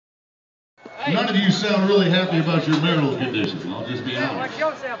None of you sound really happy about your marital condition. I'll just be honest. Like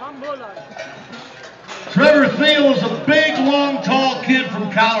yourself, I'm bulldog. Trevor Thiel is a big, long, tall kid from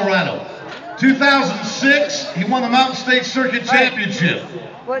Colorado. 2006, he won the Mountain State Circuit Championship.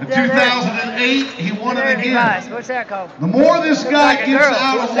 In 2008, he won it again. What's that called? The more this guy gets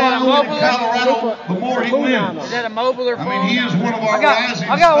out of Wyoming and Colorado, the more he wins. Is that a mobile or phone? I mean, he is one of our rising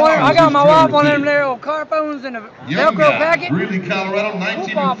stars. I got my wife one of them little car phones in a Velcro packet. Greeley, Colorado,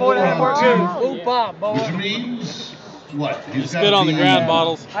 1904 on 2. Which means what? He's spit on the ground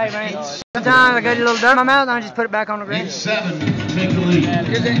bottles. Hey, man. Sometimes I got a little dirt in my mouth and I just put it back on the ground. 8-7 to take the lead.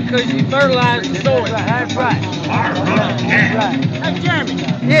 Because you fertilize the soil. That's right. That's right. Hey, Jeremy.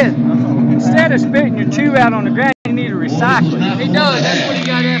 Yes. Instead of spitting your chew out on the ground, you need to recycle it. He does. That's what he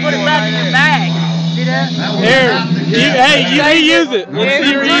got there. Put it back in your bag. See that? Hey, you reuse it. Let's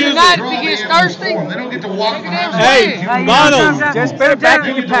see you reuse it. If he gets thirsty. They don't get to walk behind. Hey, bottles. Just put it back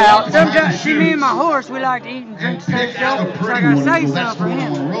in your pouch. Sometimes, see, me and my horse, we like to eat and drink the same stuff. So I gotta say something for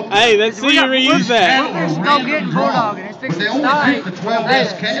him. Hey, let's see you reuse that. We're just go getting bulldog and it's fixing to stop. They only pick the 12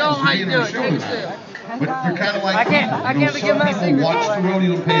 best calves to be in our show tonight. But they're kind of like, I can't forget my some people watch the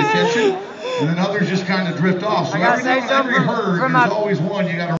rodeo and pay attention, and then others just kind of drift off. So every herd, there's always one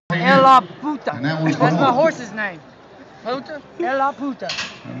you got to rein in. El La Puta. And that was That's my horse's name. Puta? El La Puta.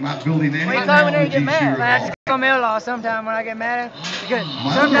 I'm not building any analogies here. I just call him El La sometime when I get mad at him. Because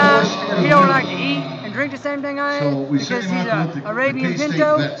sometimes he don't like to eat and drink the same thing I eat because he's an Arabian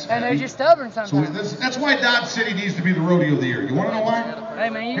Pinto and they're just stubborn sometimes. So that's why Dodge City needs to be the rodeo of the year. You want to know why? Hey,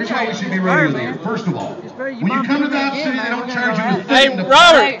 man, here's why we should be rodeo of the year. First of all, when you come to Dodge City, they don't charge you a thing.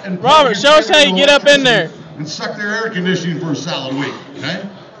 Hey, Robert, show us how you get up in there. And suck their air conditioning for a solid week, okay?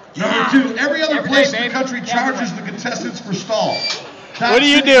 Number 2, every other place in the country charges the contestants for stalls. What do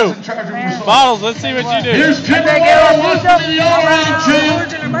you do? Bottles, let's see what you do. Here's Timber wants to be the all-around champ.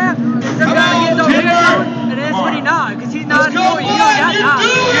 Come on, Timber! And that's what he nods, because he's nodding for you.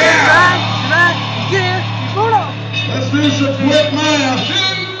 Let's do some quick math.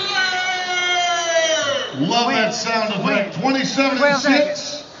 Love that sound effect.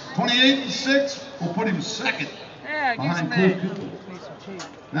 27-6, 28-6. We'll put him second behind Cliff Cooper.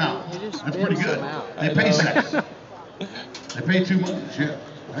 Now, that's pretty good. They pay second. They pay too much, yeah.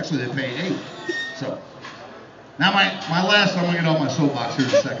 Actually, they pay 8. So, now my last, I'm going to get on my soapbox here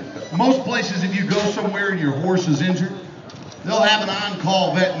in a second. But most places, if you go somewhere and your horse is injured, they'll have an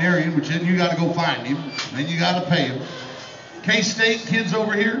on-call veterinarian, which then you got to go find him, and then you got to pay him. K-State kids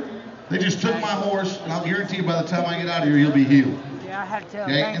over here, they just took my horse, and I'll guarantee you by the time I get out of here, he'll be healed. Yeah, I had to tell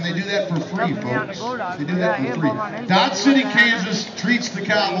okay, and they do that for free, folks. They do that for free. Dodge City, Kansas treats the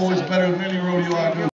Cowboys better than any rodeo I go to.